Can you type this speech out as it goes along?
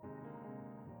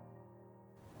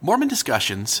Mormon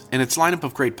Discussions and its lineup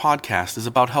of great podcasts is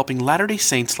about helping Latter-day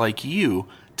Saints like you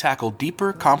tackle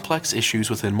deeper, complex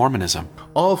issues within Mormonism.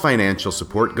 All financial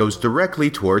support goes directly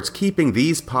towards keeping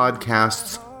these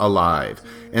podcasts alive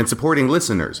and supporting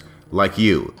listeners like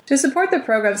you. To support the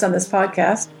programs on this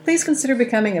podcast, please consider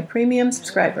becoming a premium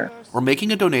subscriber or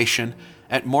making a donation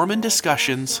at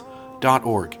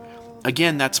mormondiscussions.org.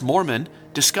 Again, that's Mormon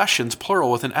Discussions,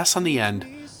 plural with an S on the end,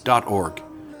 .org.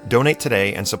 Donate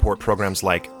today and support programs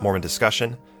like Mormon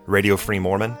Discussion, Radio Free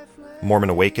Mormon,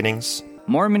 Mormon Awakenings,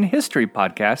 Mormon History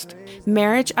Podcast,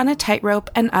 Marriage on a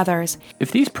Tightrope, and others. If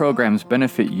these programs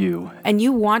benefit you, and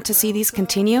you want to see these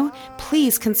continue,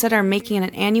 please consider making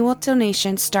an annual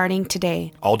donation starting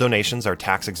today. All donations are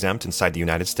tax exempt inside the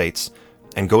United States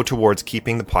and go towards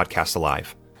keeping the podcast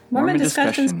alive. Mormon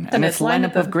Discussions and its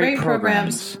lineup of great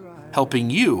programs, helping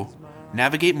you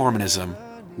navigate Mormonism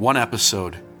one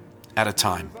episode at a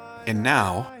time. And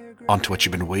now, on to what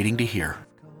you've been waiting to hear.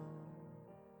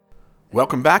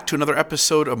 Welcome back to another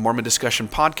episode of Mormon Discussion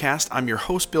Podcast. I'm your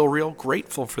host, Bill Reel,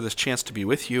 grateful for this chance to be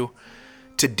with you.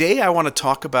 Today I want to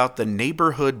talk about the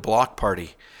neighborhood block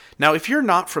party. Now, if you're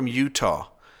not from Utah,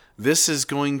 this is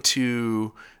going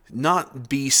to not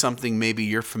be something maybe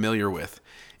you're familiar with.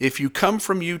 If you come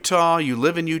from Utah, you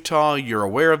live in Utah, you're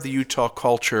aware of the Utah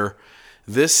culture,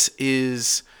 this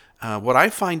is what I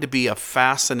find to be a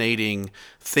fascinating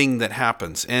thing that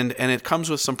happens. And it comes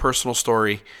with some personal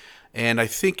story, and I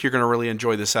think you're going to really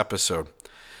enjoy this episode.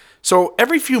 So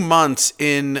every few months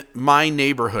in my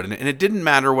neighborhood, and it didn't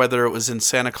matter whether it was in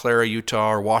Santa Clara,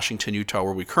 Utah, or Washington, Utah,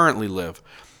 where we currently live,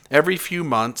 every few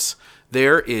months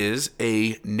there is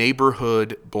a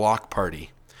neighborhood block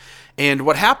party. And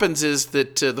what happens is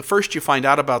that the first you find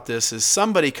out about this is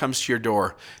somebody comes to your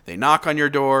door. They knock on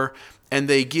your door, and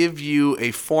they give you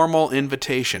a formal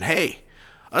invitation. Hey,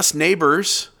 us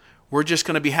neighbors, we're just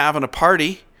going to be having a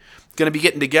party, going to be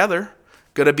getting together,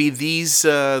 going to be these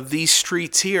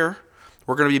streets here.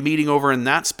 We're going to be meeting over in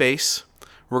that space.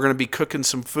 We're going to be cooking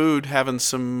some food, having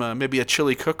some maybe a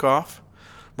chili cook-off.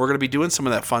 We're going to be doing some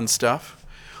of that fun stuff.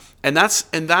 And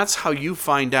that's how you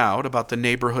find out about the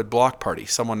neighborhood block party.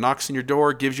 Someone knocks on your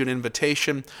door, gives you an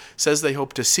invitation, says they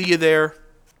hope to see you there.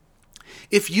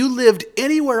 If you lived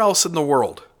anywhere else in the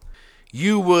world,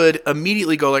 you would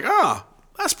immediately go like,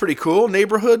 that's pretty cool,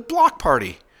 neighborhood block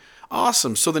party.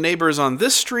 Awesome. So the neighbors on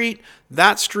this street,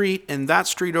 and that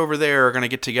street over there are going to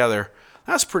get together.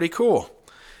 That's pretty cool.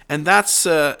 And that's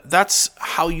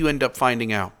how you end up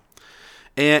finding out.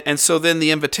 And so then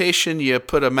the invitation, you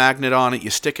put a magnet on it, you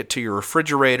stick it to your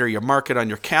refrigerator, you mark it on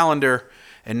your calendar,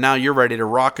 and now you're ready to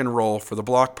rock and roll for the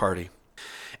block party.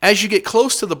 As you get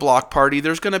close to the block party,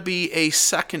 there's going to be a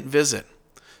second visit.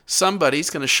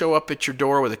 Somebody's going to show up at your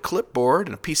door with a clipboard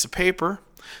and a piece of paper.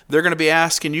 They're going to be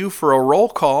asking you for a roll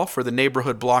call for the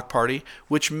neighborhood block party,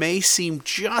 which may seem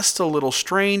just a little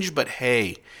strange, but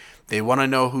hey, they want to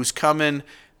know who's coming.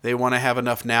 They want to have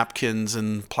enough napkins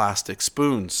and plastic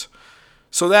spoons.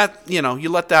 So that, you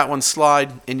let that one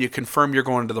slide and you confirm you're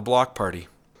going to the block party.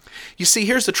 You see,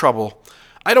 here's the trouble.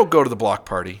 I don't go to the block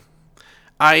party.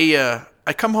 I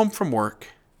come home from work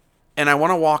and I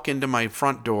want to walk into my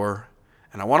front door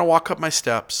and I want to walk up my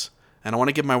steps and I want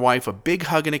to give my wife a big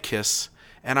hug and a kiss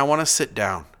and I want to sit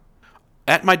down.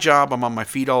 At my job, I'm on my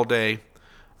feet all day.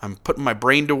 I'm putting my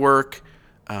brain to work,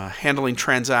 handling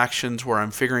transactions where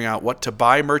I'm figuring out what to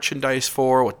buy merchandise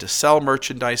for, what to sell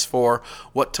merchandise for,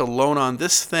 what to loan on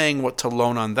this thing, what to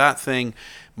loan on that thing.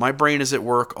 My brain is at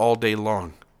work all day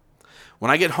long.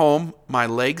 When I get home, my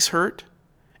legs hurt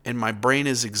and my brain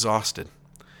is exhausted.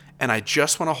 And I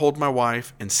just want to hold my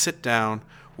wife and sit down,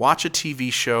 watch a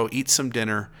TV show, eat some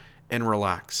dinner, and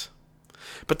relax.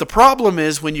 But the problem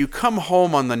is when you come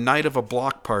home on the night of a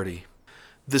block party,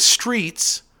 the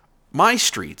streets, my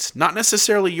streets, not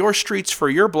necessarily your streets for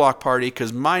your block party,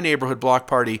 because my neighborhood block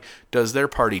party does their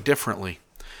party differently,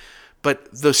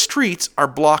 but the streets are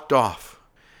blocked off.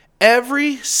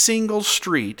 Every single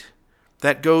street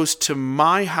that goes to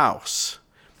my house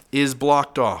is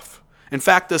blocked off. In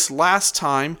fact, this last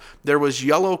time, there was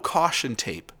yellow caution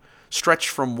tape stretched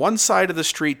from one side of the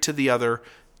street to the other,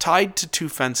 tied to two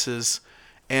fences,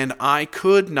 and I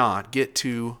could not get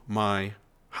to my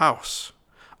house.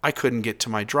 I couldn't get to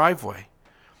my driveway.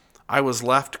 I was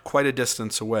left quite a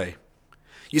distance away.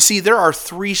 You see, there are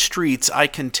 3 streets I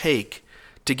can take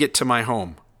to get to my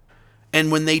home.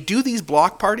 And when they do these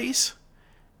block parties,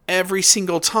 every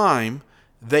single time,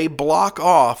 they block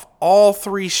off all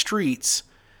 3 streets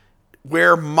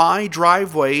where my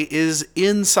driveway is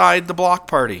inside the block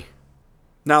party.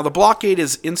 Now, the blockade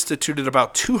is instituted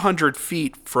about 200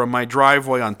 feet from my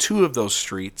driveway on 2 of those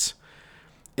streets,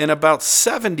 and about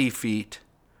 70 feet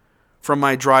from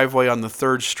my driveway on the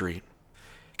 3rd Street.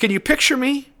 Can you picture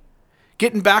me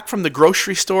getting back from the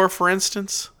grocery store, for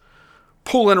instance,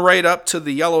 pulling right up to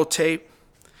the yellow tape,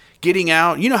 getting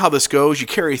out? You know how this goes. You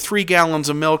carry 3 gallons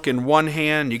of milk in one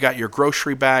hand. You got your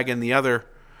grocery bag in the other.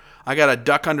 I got to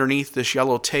duck underneath this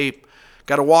yellow tape.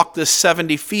 Got to walk this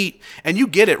 70 feet. And you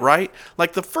get it, right?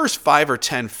 Like the first 5 or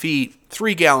 10 feet,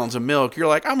 3 gallons of milk, you're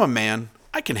like, I'm a man.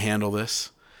 I can handle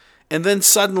this. And then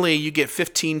suddenly you get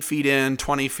 15 feet in,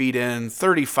 20 feet in,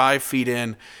 35 feet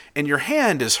in, and your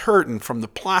hand is hurting from the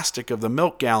plastic of the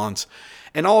milk gallons.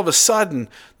 And all of a sudden,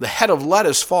 the head of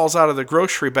lettuce falls out of the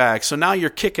grocery bag. So now you're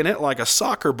kicking it like a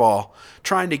soccer ball,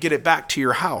 trying to get it back to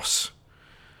your house.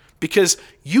 Because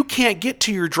you can't get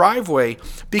to your driveway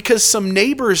because some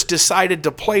neighbors decided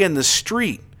to play in the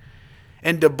street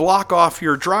and to block off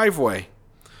your driveway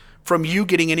from you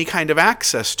getting any kind of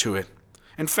access to it.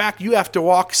 In fact, you have to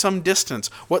walk some distance,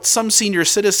 what some senior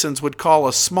citizens would call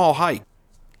a small hike.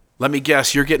 Let me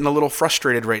guess, you're getting a little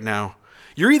frustrated right now.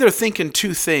 You're either thinking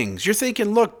 2 things. You're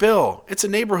thinking, look, Bill, it's a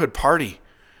neighborhood party.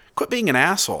 Quit being an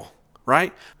asshole,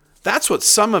 right? That's what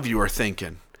some of you are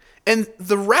thinking. And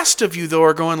the rest of you, though,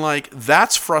 are going like,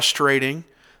 that's frustrating.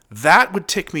 That would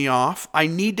tick me off. I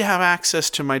need to have access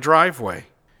to my driveway.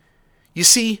 You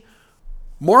see,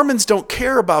 Mormons don't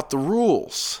care about the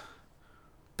rules.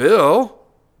 Bill,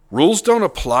 rules don't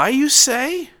apply, you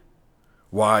say?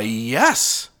 Why,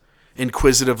 yes,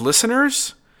 inquisitive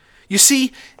listeners. You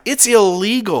see, it's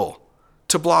illegal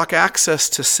to block access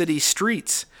to city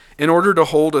streets in order to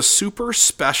hold a super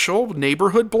special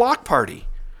neighborhood block party.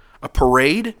 A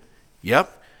parade?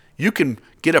 Yep, you can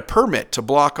get a permit to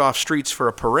block off streets for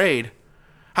a parade.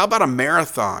 How about a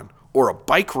marathon or a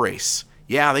bike race?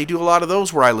 Yeah, they do a lot of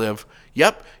those where I live.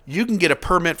 Yep, you can get a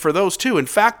permit for those too. In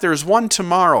fact, there's one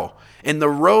tomorrow. And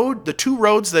the 2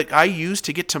 roads that I use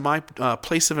to get to my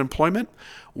place of employment,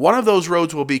 one of those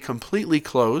roads will be completely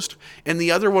closed, and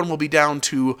the other one will be down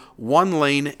to 1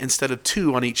 lane instead of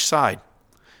 2 on each side.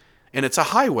 And it's a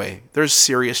highway. There's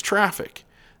serious traffic.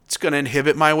 It's going to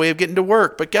inhibit my way of getting to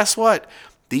work. But guess what?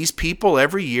 These people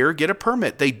every year get a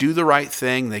permit. They do the right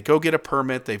thing. They go get a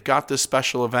permit. They've got this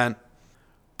special event.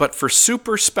 But for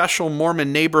super special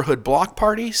Mormon neighborhood block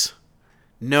parties,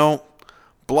 no,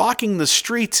 blocking the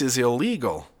streets is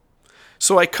illegal.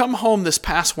 So I come home this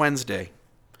past Wednesday.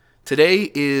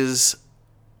 Today is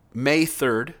May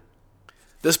 3rd.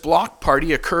 This block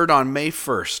party occurred on May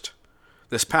 1st,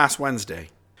 this past Wednesday.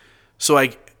 So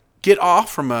I get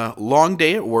off from a long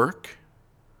day at work.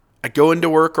 I go into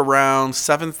work around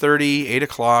 7:30, 8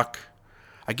 o'clock.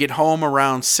 I get home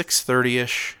around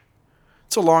 6:30-ish.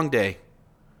 It's a long day.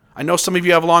 I know some of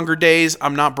you have longer days.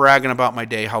 I'm not bragging about my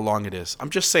day, how long it is. I'm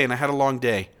just saying I had a long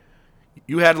day.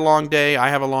 You had a long day. I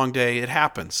have a long day. It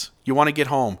happens. You want to get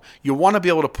home. You want to be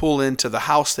able to pull into the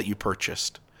house that you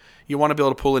purchased. You want to be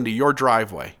able to pull into your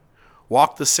driveway.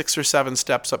 Walk the 6 or 7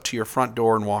 steps up to your front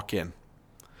door and walk in.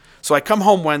 So I come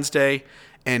home Wednesday,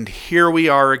 and here we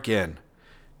are again.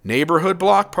 Neighborhood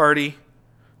block party.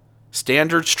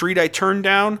 Standard street I turn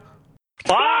down.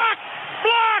 Block!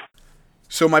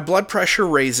 So my blood pressure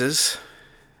raises,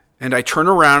 and I turn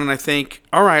around and I think,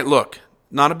 all right, look,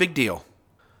 not a big deal.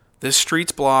 This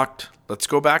street's blocked. Let's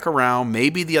go back around.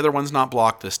 Maybe the other one's not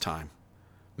blocked this time.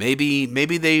 Maybe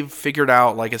they've figured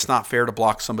out like it's not fair to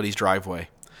block somebody's driveway.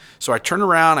 So I turn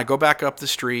around, I go back up the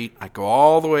street, I go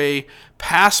all the way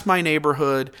past my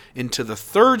neighborhood into the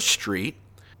 3rd Street,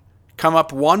 come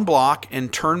up 1 block,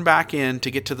 and turn back in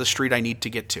to get to the street I need to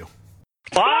get to.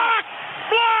 Block!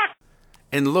 Block!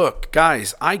 And look,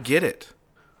 guys, I get it.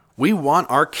 We want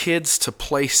our kids to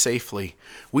play safely.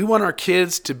 We want our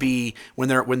kids to be, when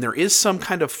there is some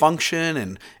kind of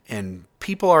function and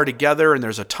people are together and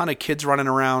there's a ton of kids running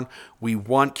around, we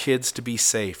want kids to be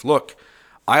safe. Look,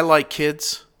 I like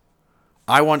kids.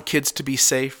 I want kids to be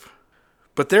safe.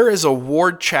 But there is a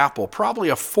ward chapel, probably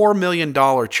a $4 million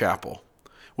chapel,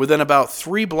 within about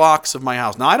 3 blocks of my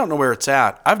house. Now, I don't know where it's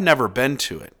at. I've never been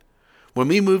to it. When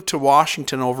we moved to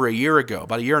Washington over a year ago,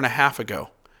 about a year and a half ago,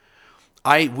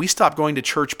 we stopped going to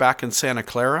church back in Santa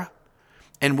Clara,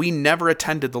 and we never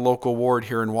attended the local ward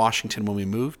here in Washington when we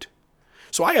moved.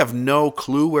 So I have no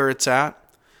clue where it's at.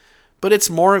 But it's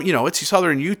more, it's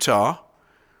southern Utah.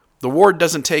 The ward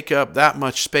doesn't take up that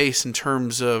much space in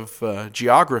terms of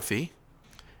geography.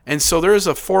 And so there's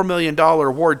a $4 million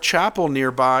ward chapel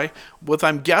nearby with,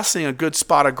 I'm guessing, a good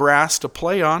spot of grass to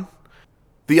play on.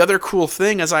 The other cool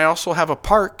thing is I also have a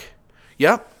park.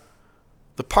 Yep.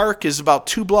 The park is about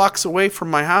 2 blocks away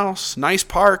from my house. Nice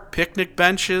park, picnic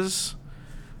benches,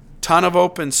 ton of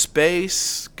open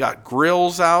space, got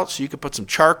grills out so you can put some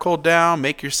charcoal down,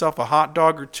 make yourself a hot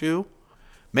dog or 2.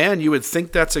 Man, you would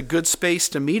think that's a good space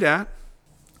to meet at.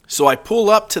 So I pull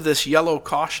up to this yellow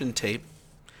caution tape,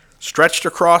 stretched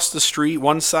across the street,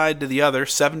 one side to the other,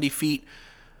 70 feet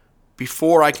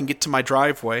before I can get to my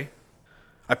driveway.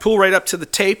 I pull right up to the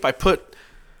tape. I put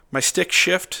my stick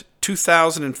shift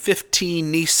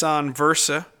 2015 Nissan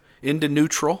Versa into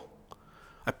neutral.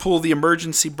 I pull the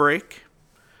emergency brake.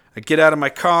 I get out of my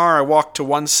car. I walk to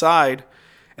one side,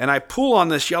 and I pull on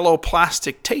this yellow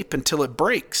plastic tape until it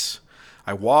breaks.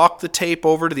 I walk the tape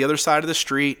over to the other side of the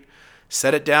street,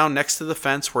 set it down next to the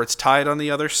fence where it's tied on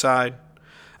the other side.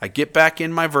 I get back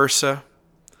in my Versa,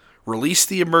 release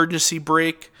the emergency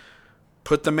brake,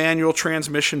 put the manual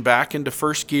transmission back into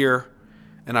first gear,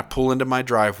 and I pull into my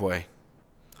driveway.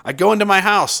 I go into my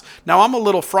house. Now I'm a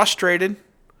little frustrated.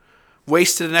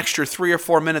 Wasted an extra 3 or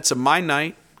 4 minutes of my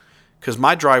night because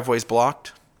my driveway's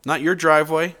blocked. Not your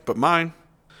driveway, but mine.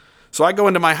 So I go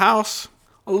into my house,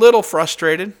 a little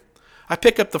frustrated. I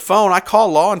pick up the phone. I call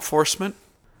law enforcement.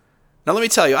 Now let me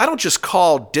tell you, I don't just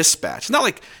call dispatch. It's not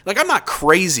like I'm not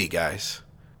crazy, guys.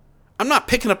 I'm not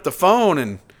picking up the phone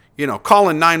and,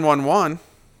 calling 911.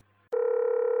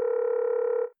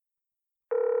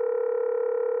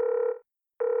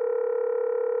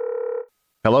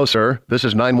 Hello, sir. This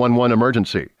is 911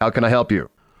 emergency. How can I help you?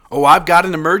 Oh, I've got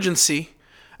an emergency.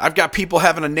 I've got people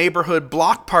having a neighborhood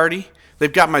block party.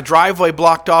 They've got my driveway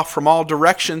blocked off from all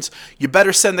directions. You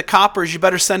better send the coppers. You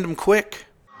better send them quick.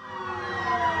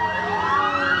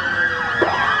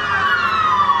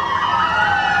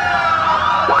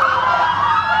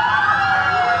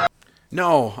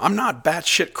 No, I'm not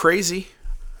batshit crazy.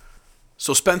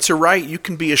 So Spencer Wright, you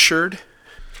can be assured.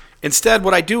 Instead,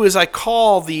 what I do is I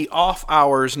call the off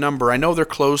hours number. I know they're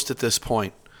closed at this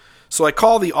point. So I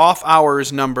call the off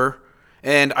hours number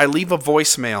and I leave a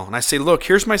voicemail. And I say, look,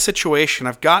 here's my situation.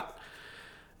 I've got,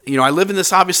 we live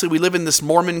in this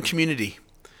Mormon community.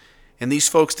 And these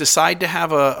folks decide to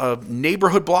have a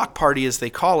neighborhood block party, as they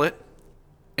call it.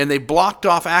 And they blocked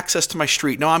off access to my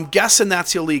street. Now, I'm guessing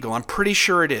that's illegal. I'm pretty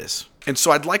sure it is. And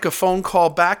so I'd like a phone call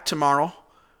back tomorrow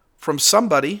from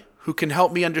somebody who can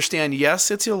help me understand,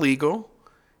 yes, it's illegal.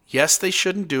 Yes, they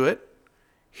shouldn't do it.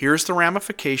 Here's the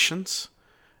ramifications.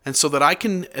 And so that I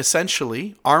can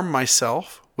essentially arm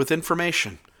myself with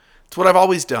information. It's what I've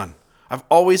always done. I've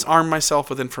always armed myself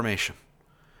with information.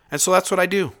 And so that's what I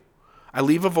do. I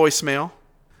leave a voicemail,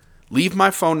 leave my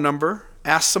phone number,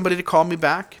 ask somebody to call me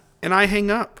back, and I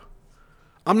hang up.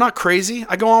 I'm not crazy.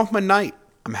 I go on with my night.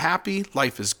 I'm happy.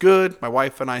 Life is good. My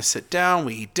wife and I sit down.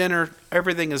 We eat dinner.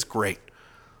 Everything is great.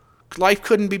 Life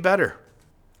couldn't be better.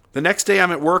 The next day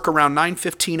I'm at work around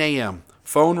 9:15 a.m.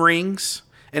 Phone rings,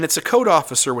 and it's a code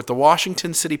officer with the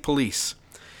Washington City Police.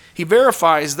 He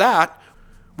verifies that,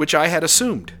 which I had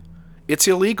assumed. It's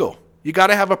illegal. You got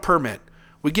to have a permit.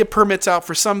 We give permits out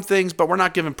for some things, but we're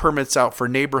not giving permits out for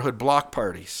neighborhood block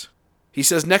parties. He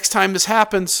says, next time this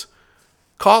happens,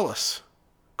 call us.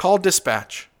 Call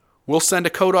dispatch. We'll send a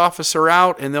code officer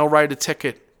out, and they'll write a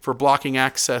ticket for blocking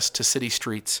access to city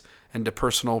streets and to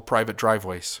personal private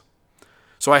driveways.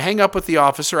 So I hang up with the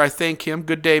officer. I thank him.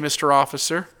 Good day, Mr.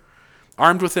 Officer.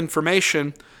 Armed with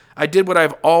information, I did what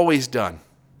I've always done,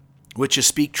 which is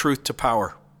speak truth to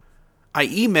power. I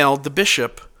emailed the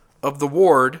bishop of the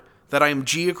ward that I am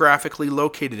geographically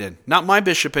located in. Not my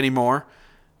bishop anymore.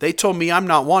 They told me I'm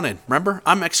not wanted. Remember?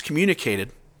 I'm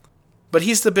excommunicated. But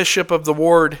he's the bishop of the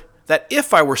ward that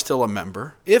if I were still a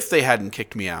member, if they hadn't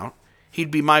kicked me out,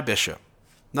 he'd be my bishop.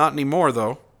 Not anymore,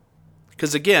 though.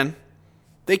 Because again,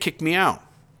 they kicked me out.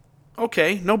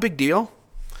 Okay, no big deal.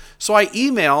 So I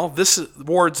email this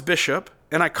ward's bishop,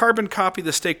 and I carbon copy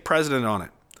the stake president on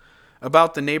it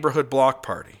about the neighborhood block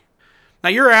party. Now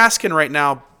you're asking right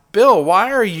now, Bill,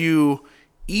 why are you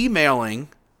emailing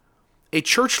a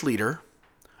church leader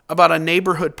about a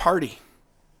neighborhood party?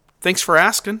 Thanks for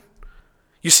asking.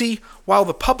 You see, while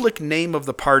the public name of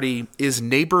the party is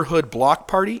Neighborhood Block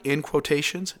Party, in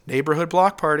quotations, Neighborhood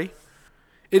Block Party,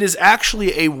 it is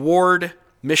actually a ward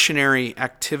missionary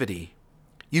activity.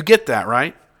 You get that,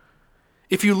 right?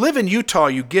 If you live in Utah,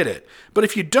 you get it. But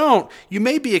if you don't, you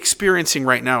may be experiencing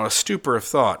right now a stupor of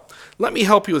thought. Let me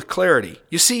help you with clarity.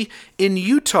 You see, in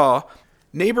Utah,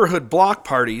 neighborhood block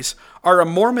parties are a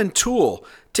Mormon tool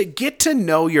to get to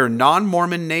know your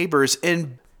non-Mormon neighbors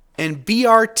and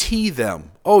BRT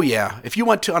them, Oh yeah, if you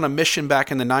went on a mission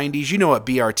back in the 90s, you know what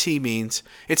BRT means.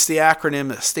 It's the acronym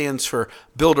that stands for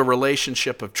Build a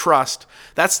Relationship of Trust.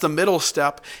 That's the middle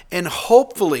step. And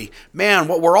hopefully, man,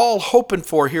 what we're all hoping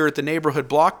for here at the Neighborhood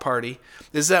Block Party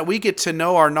is that we get to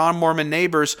know our non-Mormon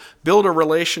neighbors, build a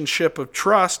relationship of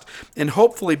trust, and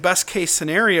hopefully, best case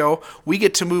scenario, we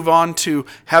get to move on to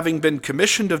having been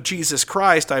commissioned of Jesus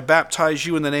Christ. I baptize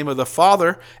you in the name of the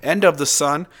Father, and of the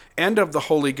Son, and of the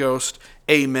Holy Ghost.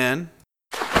 Amen.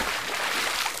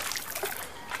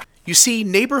 You see,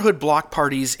 neighborhood block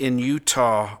parties in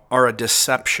Utah are a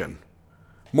deception.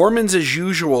 Mormons, as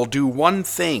usual, do one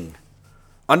thing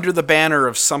under the banner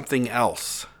of something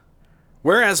else.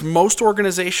 Whereas most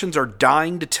organizations are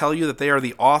dying to tell you that they are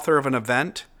the author of an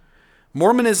event,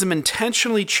 Mormonism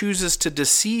intentionally chooses to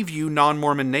deceive you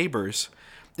non-Mormon neighbors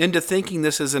into thinking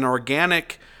this is an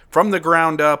organic, from the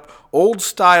ground up,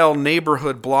 old-style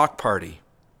neighborhood block party.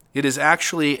 It is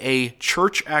actually a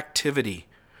church activity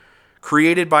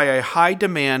created by a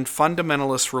high-demand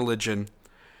fundamentalist religion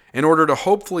in order to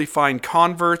hopefully find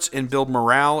converts and build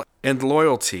morale and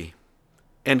loyalty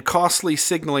and costly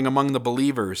signaling among the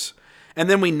believers. And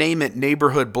then we name it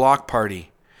Neighborhood Block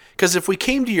Party. Because if we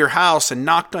came to your house and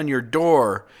knocked on your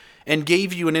door and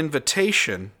gave you an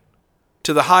invitation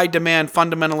to the high-demand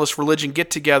fundamentalist religion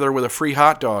get-together with a free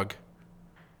hot dog,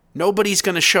 nobody's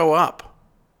going to show up.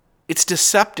 It's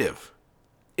deceptive.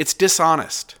 It's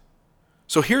dishonest.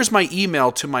 So here's my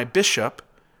email to my bishop,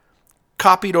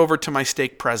 copied over to my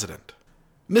stake president.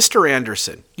 Mr.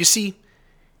 Anderson, you see,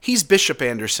 he's Bishop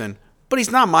Anderson, but he's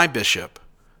not my bishop.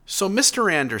 So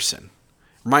Mr. Anderson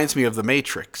reminds me of the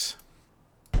Matrix.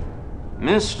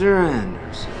 Mr.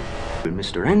 Anderson.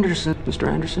 Mr. Anderson. Mr.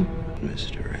 Anderson.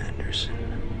 Mr. Anderson.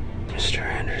 Mr.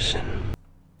 Anderson.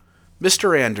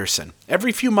 Mr. Anderson,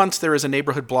 every few months there is a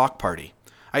neighborhood block party.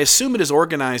 I assume it is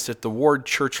organized at the ward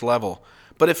church level.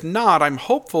 But if not, I'm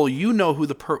hopeful you know who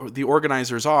the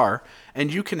organizers are,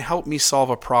 and you can help me solve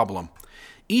a problem.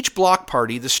 Each block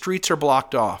party, the streets are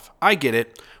blocked off. I get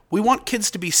it. We want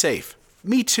kids to be safe.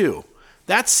 Me too.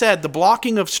 That said, the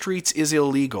blocking of streets is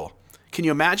illegal. Can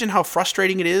you imagine how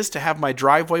frustrating it is to have my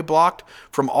driveway blocked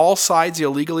from all sides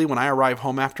illegally when I arrive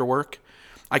home after work?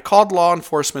 I called law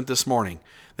enforcement this morning.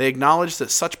 They acknowledged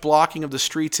that such blocking of the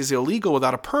streets is illegal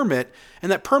without a permit,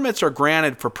 and that permits are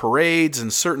granted for parades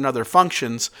and certain other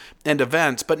functions and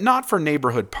events, but not for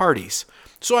neighborhood parties.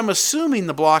 So I'm assuming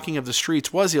the blocking of the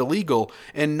streets was illegal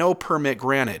and no permit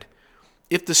granted.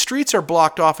 If the streets are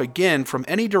blocked off again from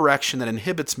any direction that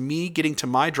inhibits me getting to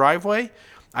my driveway,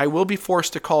 I will be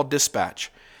forced to call dispatch,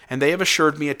 and they have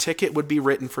assured me a ticket would be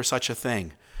written for such a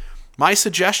thing. My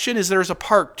suggestion is there is a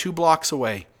park 2 blocks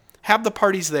away. Have the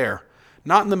parties there,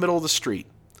 not in the middle of the street.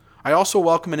 I also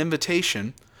welcome an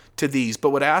invitation to these, but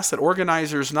would ask that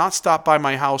organizers not stop by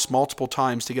my house multiple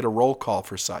times to get a roll call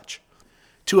for such.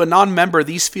 To a non-member,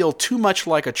 these feel too much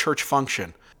like a church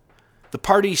function. The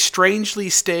parties strangely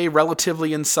stay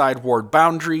relatively inside ward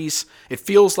boundaries. It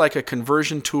feels like a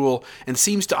conversion tool and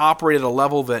seems to operate at a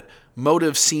level that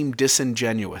motives seem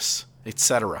disingenuous,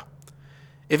 etc.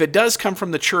 If it does come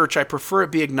from the church, I prefer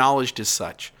it be acknowledged as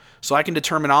such, so I can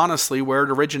determine honestly where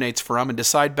it originates from and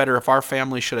decide better if our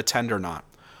family should attend or not.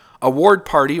 A ward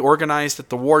party organized at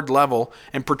the ward level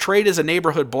and portrayed as a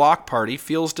neighborhood block party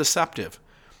feels deceptive.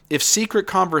 If secret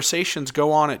conversations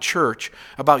go on at church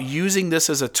about using this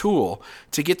as a tool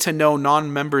to get to know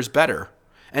non-members better,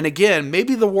 and again,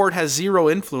 maybe the ward has zero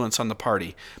influence on the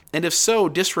party, and if so,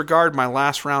 disregard my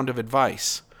last round of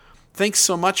advice. Thanks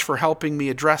so much for helping me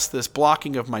address this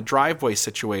blocking of my driveway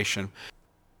situation,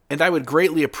 and I would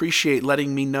greatly appreciate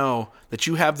letting me know that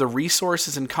you have the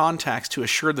resources and contacts to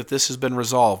assure that this has been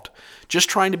resolved. Just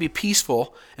trying to be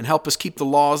peaceful and help us keep the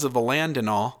laws of the land and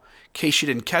all. In case you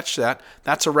didn't catch that,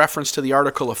 that's a reference to the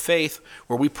Article of Faith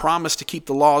where we promise to keep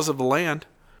the laws of the land.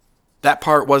 That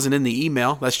part wasn't in the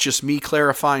email. That's just me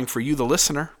clarifying for you, the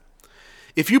listener.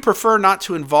 If you prefer not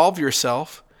to involve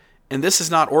yourself, and this is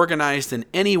not organized in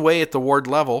any way at the ward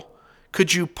level,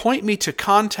 could you point me to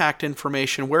contact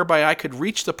information whereby I could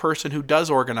reach the person who does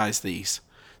organize these?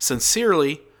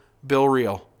 Sincerely, Bill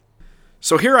Reel.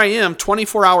 So here I am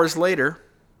 24 hours later,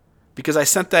 because I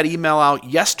sent that email out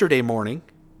yesterday morning,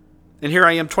 and here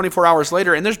I am 24 hours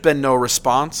later, and there's been no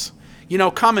response. You know,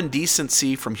 common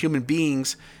decency from human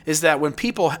beings is that when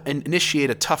people initiate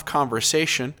a tough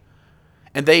conversation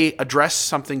and they address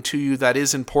something to you that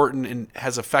is important and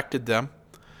has affected them,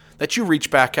 that you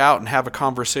reach back out and have a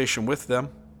conversation with them.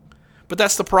 But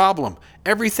that's the problem.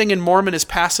 Everything in Mormon is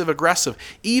passive-aggressive.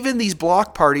 Even these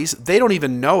block parties, they don't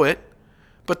even know it,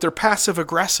 but they're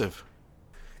passive-aggressive.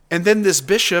 And then this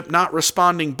bishop not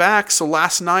responding back, so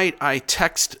last night I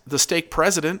text the stake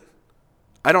president.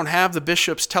 I don't have the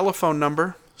bishop's telephone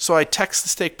number, so I text the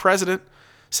stake president,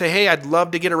 say, hey, I'd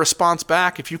love to get a response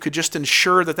back. If you could just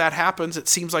ensure that that happens, it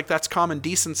seems like that's common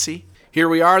decency. Here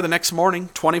we are the next morning,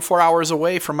 24 hours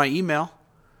away from my email.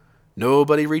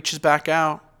 Nobody reaches back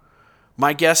out.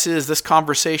 My guess is this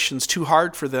conversation's too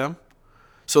hard for them,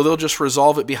 so they'll just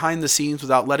resolve it behind the scenes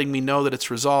without letting me know that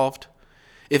it's resolved.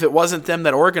 If it wasn't them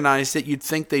that organized it, you'd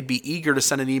think they'd be eager to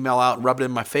send an email out and rub it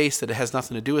in my face that it has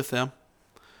nothing to do with them.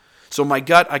 So my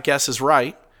gut, I guess, is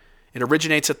right. It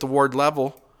originates at the ward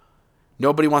level.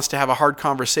 Nobody wants to have a hard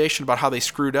conversation about how they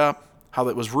screwed up, how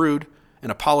it was rude,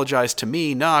 and apologize to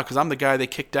me. Nah, because I'm the guy they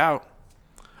kicked out.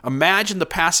 Imagine the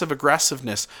passive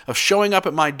aggressiveness of showing up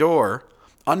at my door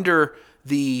under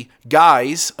the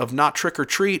guise of not trick or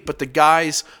treat, but the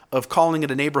guise of calling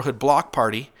it a neighborhood block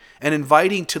party and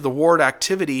inviting to the ward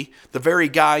activity the very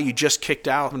guy you just kicked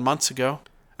out months ago.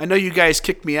 I know you guys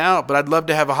kicked me out, but I'd love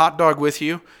to have a hot dog with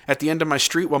you at the end of my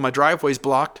street while my driveway's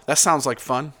blocked. That sounds like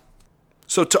fun.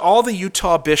 So to all the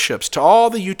Utah bishops, to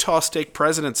all the Utah stake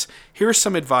presidents, here's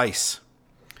some advice.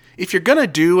 If you're going to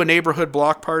do a neighborhood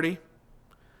block party,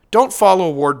 don't follow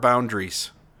ward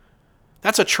boundaries.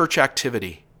 That's a church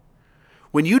activity.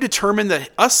 When you determine that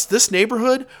this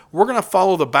neighborhood, we're going to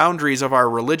follow the boundaries of our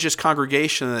religious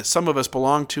congregation that some of us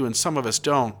belong to and some of us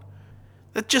don't,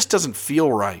 that just doesn't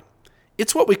feel right.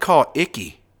 It's what we call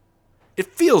icky. It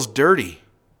feels dirty.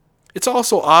 It's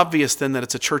also obvious then that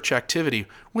it's a church activity,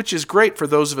 which is great for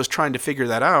those of us trying to figure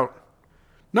that out.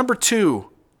 Number 2,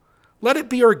 let it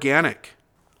be organic.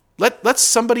 Let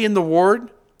somebody in the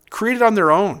ward create it on their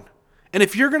own. And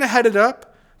if you're going to head it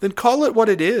up, then call it what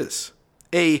it is.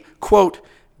 A, quote,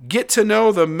 get to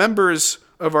know the members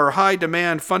of our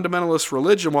high-demand fundamentalist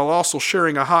religion while also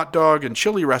sharing a hot dog and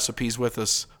chili recipes with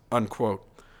us, unquote,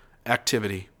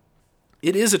 activity.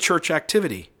 It is a church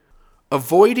activity.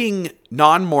 Avoiding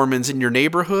non-Mormons in your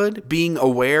neighborhood, being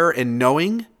aware and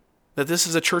knowing that this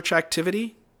is a church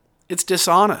activity, it's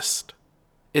dishonest.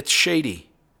 It's shady.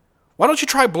 Why don't you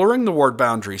try blurring the ward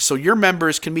boundaries so your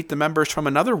members can meet the members from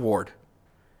another ward?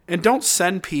 And don't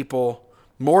send people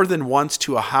more than once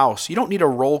to a house. You don't need a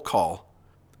roll call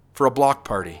for a block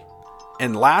party.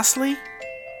 And lastly,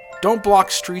 don't block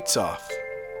streets off.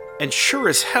 And sure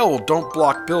as hell don't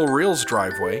block Bill Reel's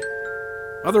driveway.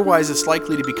 Otherwise, it's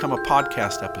likely to become a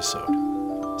podcast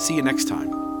episode. See you next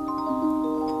time.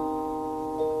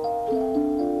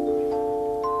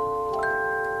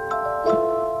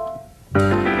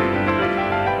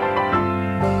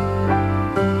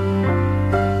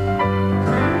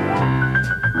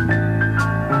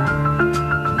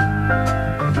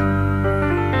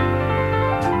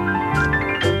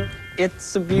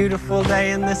 It's a beautiful day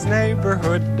in this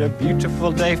neighborhood, a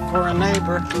beautiful day for a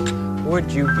neighbor.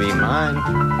 Would you be mine?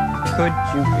 Could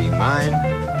you be mine?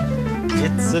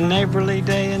 It's a neighborly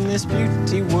day in this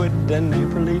beauty wood, a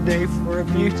neighborly day for a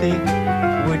beauty.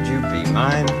 Would you be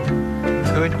mine?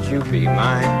 Could you be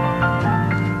mine?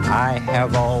 I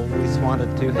have always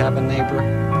wanted to have a neighbor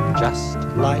just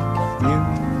like you.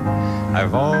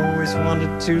 I've always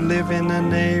wanted to live in a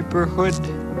neighborhood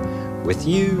with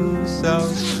you, so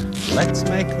let's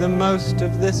make the most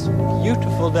of this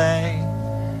beautiful day.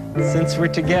 Since we're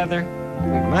together,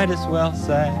 we might as well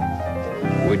say,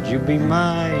 would you be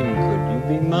mine? Could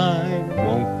you be mine?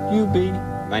 Won't you be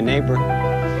my neighbor?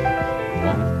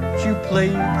 Won't you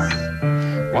please?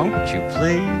 Won't you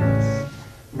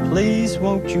please? Please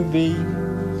won't you be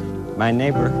my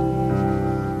neighbor?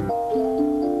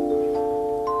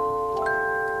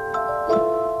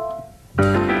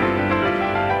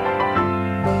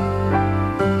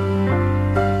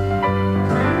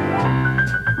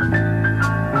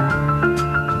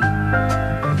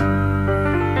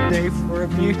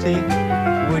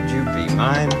 Would you be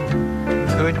mine?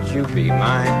 Could you be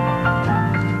mine?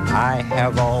 I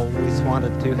have always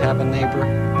wanted to have a neighbor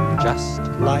just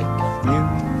like you.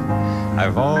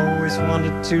 I've always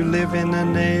wanted to live in a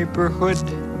neighborhood.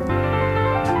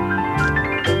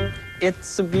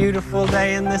 It's a beautiful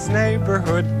day in this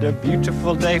neighborhood, a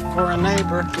beautiful day for a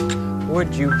neighbor.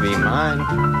 Would you be mine?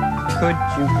 Could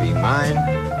you be mine?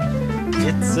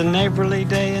 It's a neighborly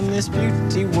day in this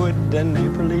beauty wood, a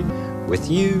neighborly with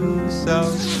you, so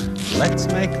let's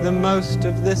make the most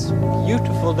of this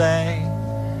beautiful day.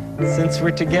 Since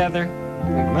we're together,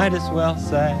 we might as well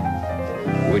say,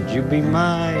 would you be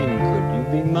mine? Could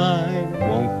you be mine?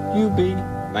 Won't you be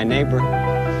my neighbor?